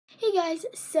Hey guys,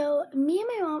 so me and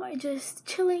my mom are just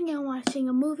chilling and watching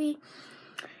a movie,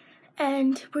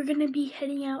 and we're gonna be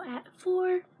heading out at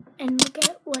 4. And look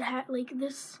at what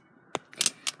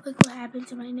look what happened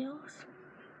to my nails.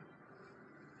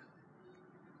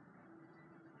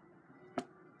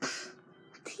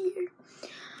 Tear.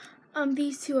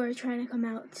 These two are trying to come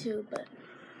out too, but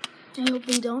I hope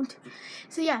they don't.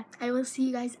 So yeah, I will see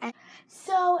you guys at.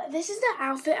 So this is the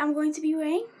outfit I'm going to be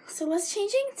wearing. So let's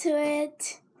change into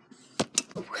it.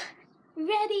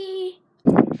 Ready?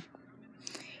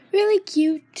 Really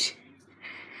cute.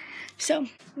 So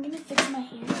I'm gonna fix my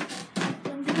hair.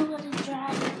 I'm gonna let it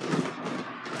dry.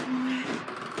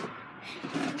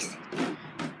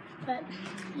 But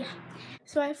yeah.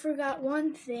 So I forgot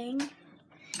one thing.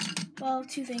 Well,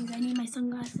 two things. I need my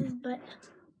sunglasses, but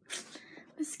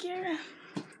mascara.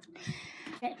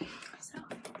 Okay, so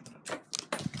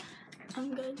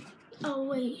I'm good. Oh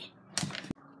wait.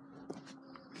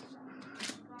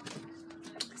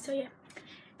 So yeah.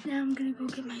 Now I'm gonna go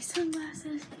get my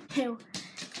sunglasses. Ew,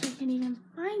 I can't even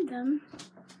find them.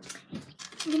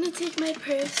 I'm gonna take my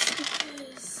purse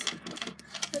because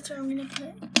that's where I'm gonna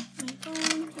put my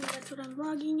phone, and that's what I'm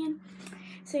vlogging in.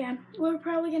 So yeah, we're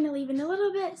probably gonna leave in a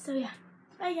little bit, so yeah.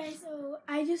 Bye guys. So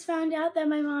I just found out that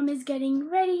my mom is getting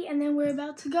ready and then we're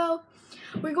about to go.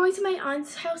 We're going to my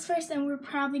aunt's house first and we're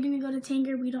probably gonna go to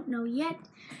Tanger. We don't know yet,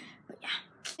 but yeah.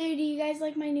 So do you guys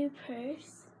like my new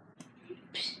purse?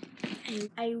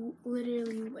 I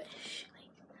literally wish,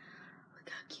 look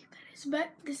how cute that is.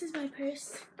 But this is my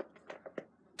purse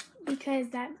because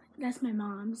that's my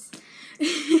mom's.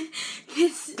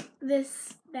 This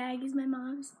bag is my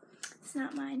mom's. It's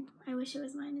not mine. I wish it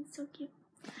was mine. It's so cute.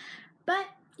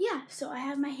 But yeah, so I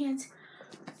have my hands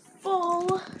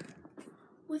full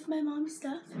with my mom's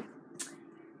stuff.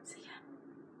 So yeah,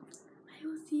 I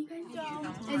will see you guys.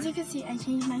 As you can see, I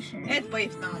changed my shirt because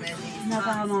here,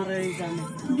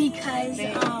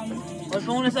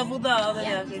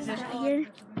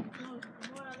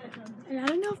 and I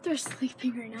don't know if they're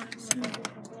sleeping or not. So yeah,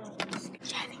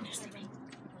 I think they're sleeping.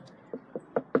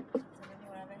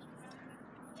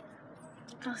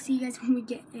 I'll see you guys when we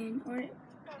get in, or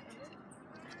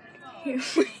here.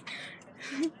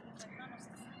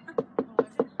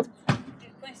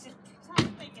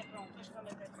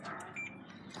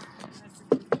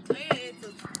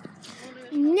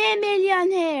 Ne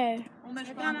millionaire.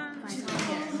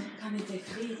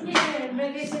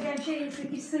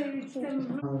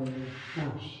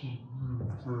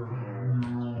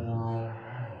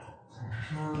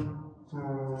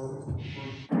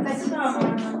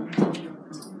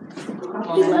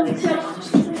 He loves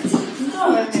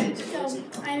it. So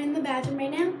I'm in the bathroom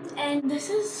right now, and this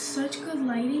is such good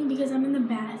lighting because I'm in the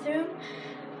bathroom.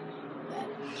 But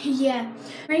yeah,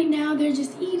 right now they're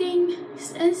just eating,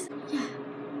 and yeah.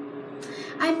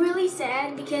 I'm really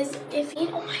sad because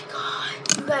oh my god,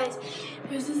 you guys,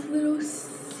 there's this little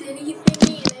city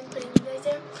thingy, and I'm putting you guys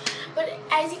there. But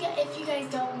if you guys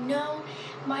don't know,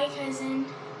 my cousin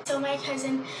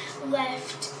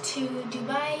left to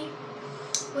Dubai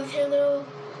with her little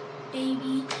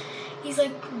baby. He's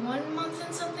like 1 month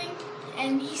and something,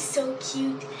 and he's so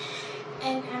cute,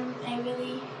 and I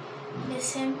really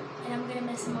miss him, and I'm gonna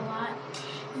miss him a lot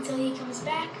until he comes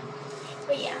back.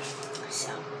 But yeah,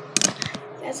 so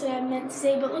that's what I meant to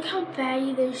say. But look how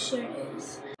baggy this shirt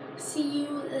is. See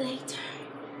you later.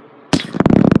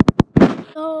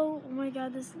 Oh my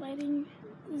god, this lighting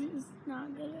is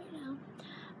not good right now.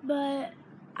 But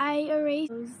I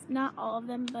erased not all of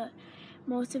them, but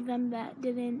most of them that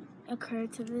didn't occur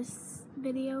to this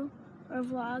video or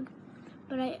vlog.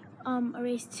 But I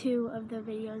erased 2 of the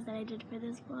videos that I did for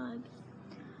this vlog.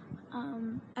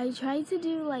 I tried to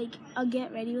do like a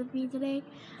get ready with me today,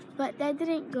 but that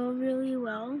didn't go really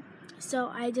well. So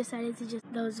I decided to just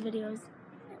those videos.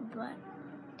 But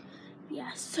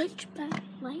yeah, such bad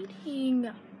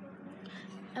lighting.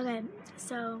 Okay,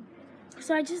 so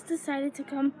I just decided to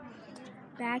come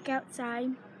back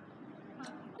outside.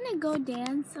 I'm gonna go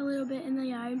dance a little bit in the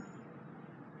yard.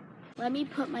 Let me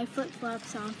put my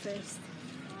flip-flops on first.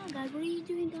 Oh God, what are you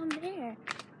doing down there?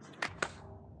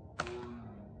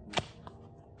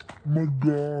 My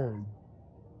God.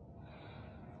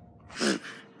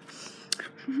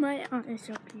 My aunt is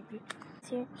so creepy.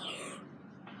 Here.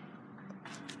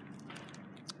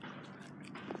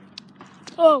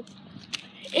 Oh,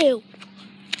 ew.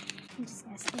 I'm just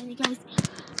gonna stand you guys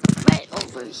right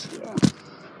over here.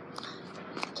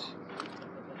 Okay.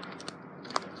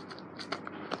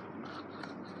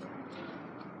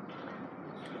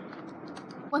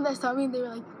 When they saw me, they were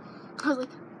like, I was like,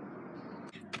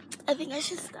 I think I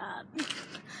should stop.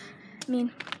 I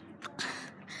mean,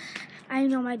 I I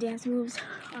know my dance moves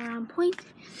are on point,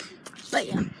 but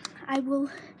yeah, I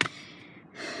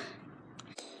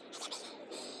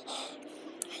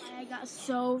got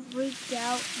so freaked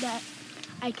out that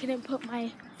I couldn't put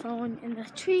my phone in the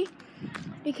tree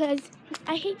because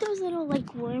I hate those little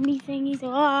like wormy thingies.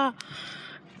 Ah,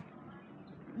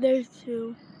 there's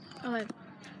two. Okay,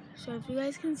 so if you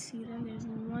guys can see them, there's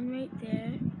one right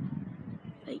there,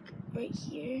 like right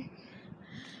here,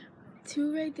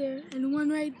 two right there, and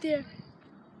one right there.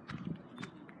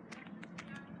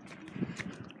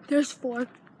 There's four.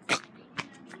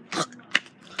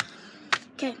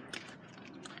 Okay,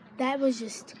 that was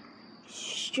just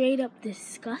straight up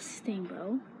disgusting,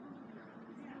 bro.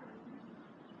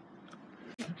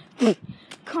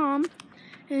 Calm,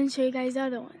 and show you guys the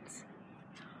other ones.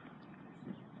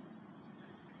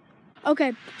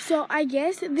 Okay, so I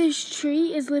guess this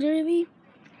tree is literally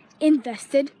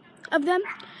infested of them.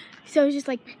 So it's just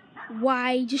like,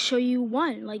 why just show you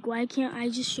one? Like, why can't I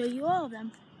just show you all of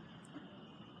them?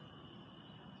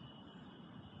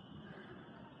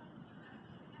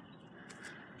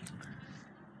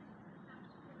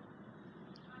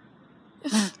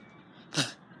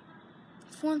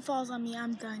 If one falls on me,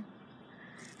 I'm done.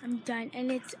 I'm done.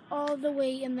 And it's all the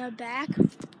way in the back.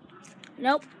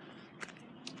 Nope.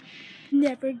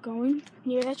 Never going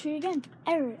near that tree again.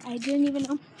 Ever. I didn't even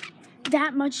know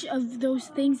that much of those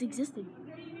things existed.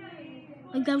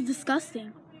 Like, that was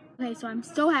disgusting. Okay, so I'm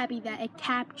so happy that it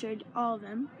captured all of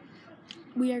them.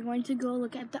 We are going to go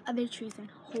look at the other trees and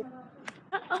hope.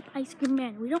 Shut up, ice cream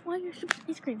man. We don't want your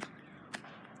ice cream.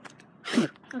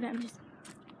 Okay, I'm just...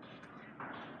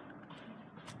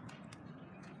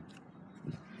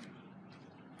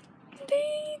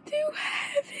 They do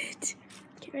have it.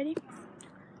 Okay, ready?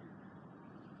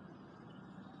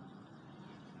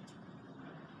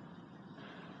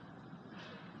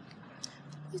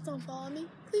 Please don't follow me.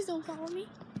 Please don't follow me.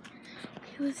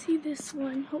 Okay, let's see this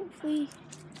one. Hopefully.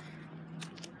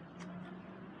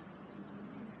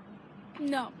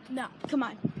 No, no. Come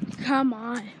on. Come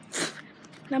on.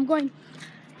 I'm going.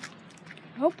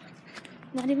 Nope.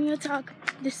 Not even gonna talk.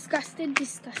 Disgusted,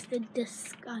 disgusted,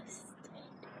 disgusted.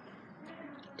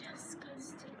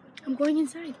 Disgusted. I'm going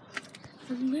inside.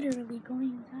 I'm literally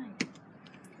going inside.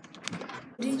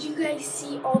 Did you guys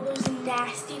see all those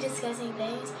nasty, disgusting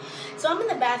things? So I'm in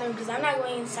the bathroom because I'm not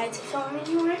going inside to film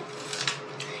anymore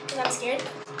because I'm scared.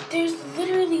 There's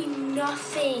literally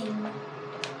nothing.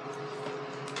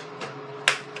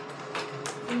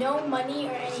 No money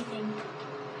or anything.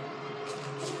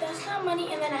 That's not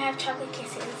money, and then I have chocolate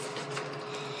kisses.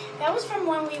 That was from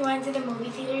when we went to the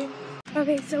movie theater.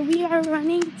 Okay, so we are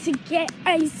running to get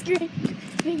ice cream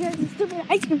because the stupid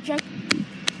ice cream truck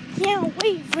can't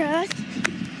wait for us.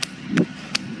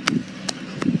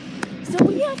 So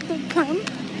we have to come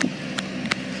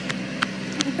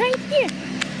right here.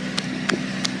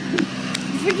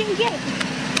 Freaking get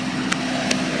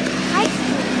ice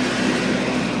cream.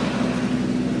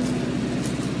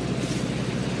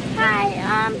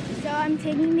 Hi, so I'm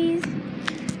taking these.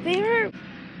 They were...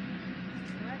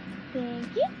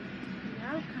 Thank you.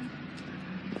 Welcome.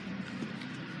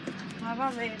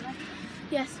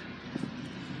 Yes.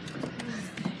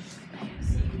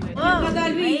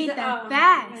 Lui, that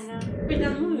fast.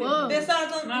 Whoa.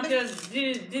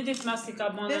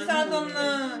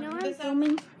 I'm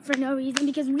filming for no reason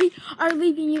because we are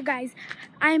leaving, you guys.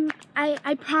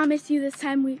 I promise you this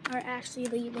time we are actually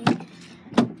leaving.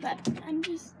 But I'm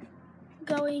just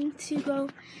going to go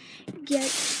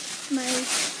get my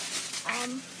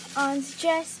aunt's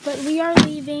dress. But we are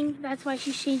leaving. That's why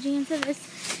she's changing into this,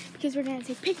 because we're gonna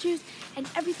take pictures and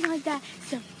everything like that.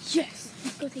 So yes,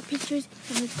 let's go take pictures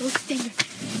and let's go tanger.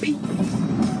 Peace.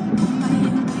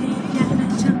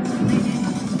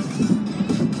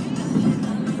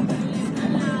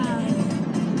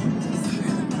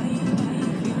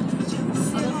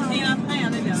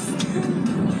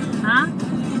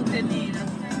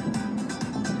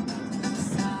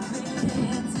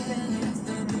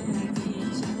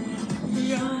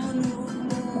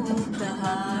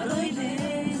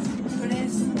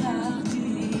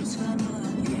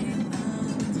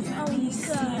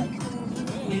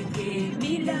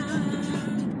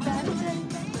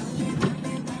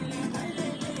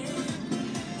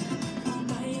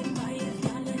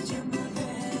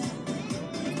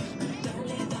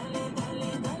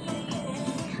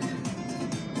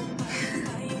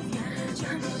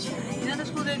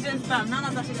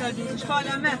 Nana da si giù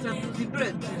scuola a mezzo di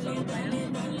brutto.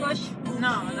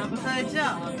 No, la passare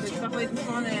già, perché poi ti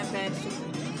fanno le pezzi.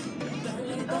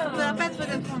 La pezza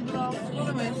del fondo,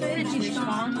 come se ci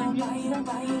fanno.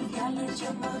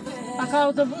 Aka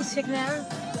otobüs çekler.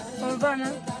 Oradan.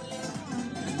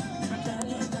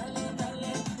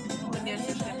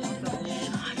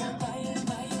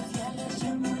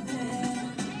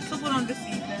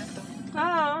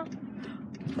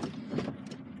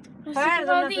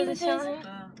 all these things.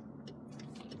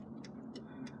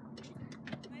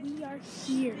 We are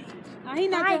here.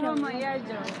 Finally.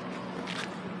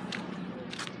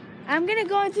 I'm gonna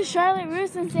go into Charlotte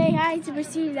Russe and say hi to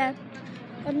receive that.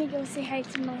 Let me go say hi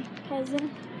to my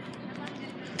cousin.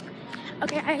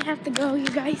 Okay, I have to go, you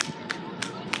guys.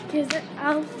 Because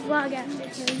I'll vlog after,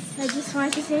 because I just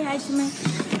wanted to say hi to my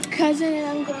cousin and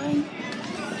I'm going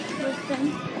with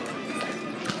them.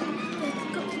 Let's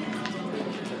go.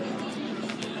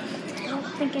 I don't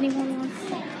think anyone wants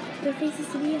their faces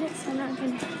to be in it, so I'm not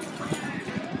going to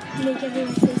make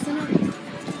everyone's face in it.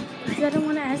 Because I don't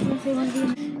want to ask them if they want to be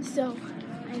in it. So,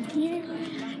 I'm here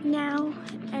now,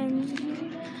 and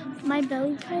my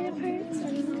belly kind of hurts. I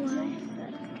don't know why.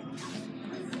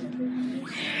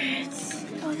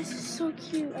 Oh, this is so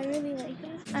cute. I really like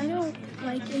that. I don't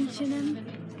like H&M,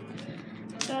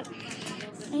 but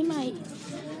I might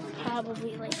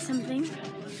probably like something.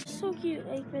 So cute,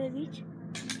 like for the beach.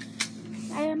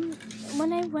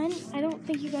 When I went, I don't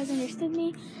think you guys understood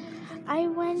me. I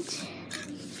went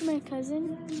to my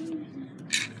cousin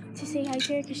to say hi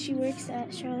to her because she works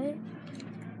at Charlotte.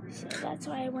 So that's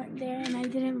why I went there and I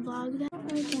didn't vlog that. I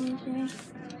don't like anything.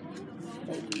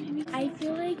 I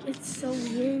feel like it's so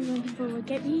weird when people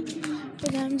look at me,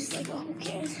 but then I'm just like, oh, who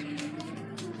cares?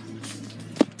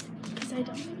 Because I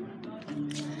don't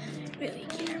really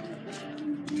care.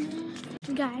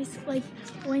 Guys, like,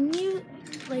 when you,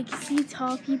 like, see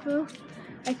tall people,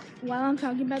 like, while I'm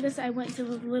talking about this, I went to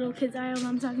the little kids aisle,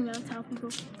 I'm talking about tall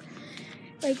people.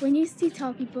 Like, when you see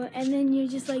tall people, and then you're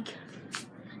just like,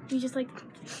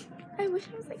 I wish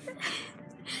I was like that.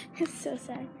 It's so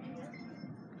sad.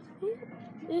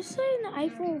 Is this an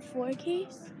iPhone 4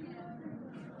 case?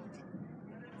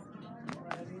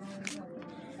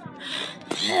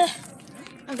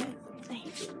 Okay, I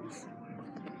hate this.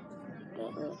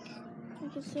 But look,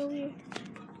 it's so weird.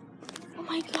 Oh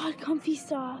my god, comfy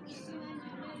socks.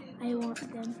 I want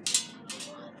them.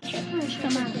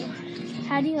 Come on.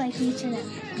 How do you like each of them?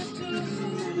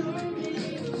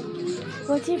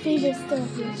 What's your favorite store?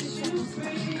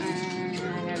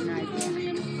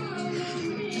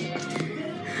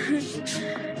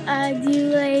 Do you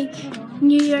like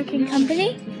New York and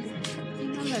Company?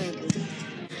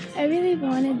 I really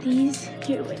wanted these.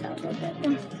 Here, wait, I'll look at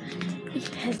them.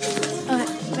 Because,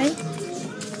 right?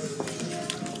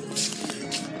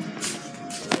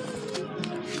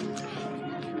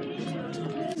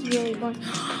 It's really boring.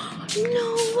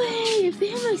 No way! If they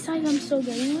have my size, I'm so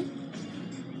getting one.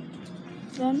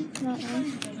 Them, not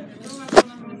them.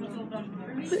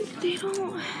 But they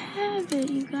don't have it,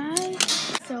 you guys.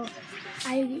 So,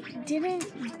 I didn't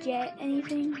get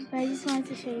anything, but I just wanted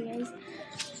to show you guys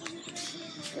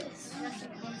this.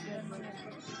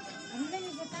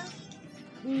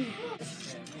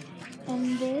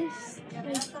 And this,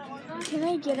 like, can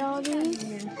I get all these?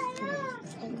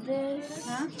 And this.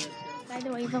 By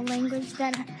the way, the language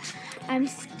that I'm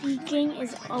speaking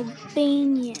is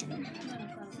Albanian.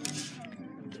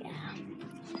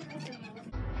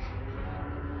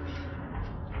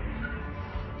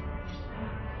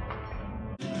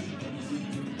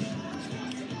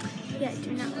 Yeah,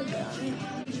 do not look at me.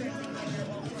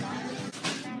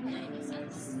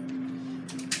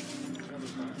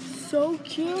 So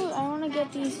cute. I want to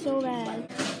get these so bad.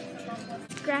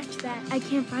 Scratch that. I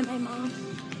can't find my mom.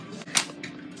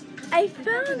 I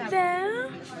found them. There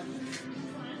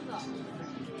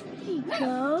you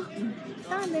go.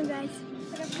 Found them, guys.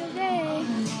 Have a good day.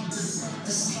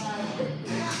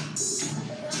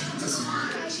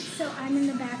 So I'm in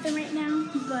the bathroom right now,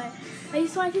 but I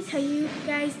just wanted to tell you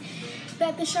guys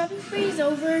that the shopping spree is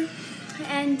over,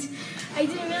 and I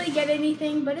didn't really get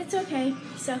anything, but it's okay.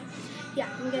 So yeah,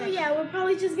 we're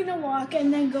probably just gonna walk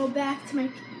and then go back to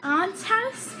my aunt's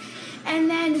house, and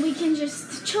then we can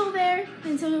just chill there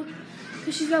until,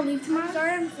 because she's gonna leave tomorrow.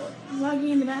 Sorry, I'm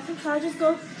vlogging in the bathroom, so I'll just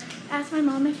go ask my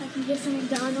mom if I can get some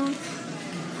McDonald's,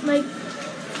 like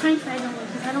French fries only,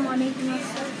 because I don't want anything else.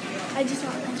 So I just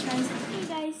want French fries. Hey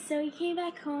guys, so we came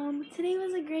back home. Today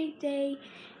was a great day,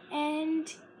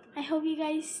 and I hope you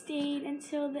guys stayed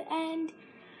until the end.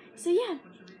 So yeah,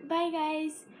 bye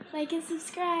guys. Like and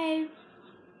subscribe.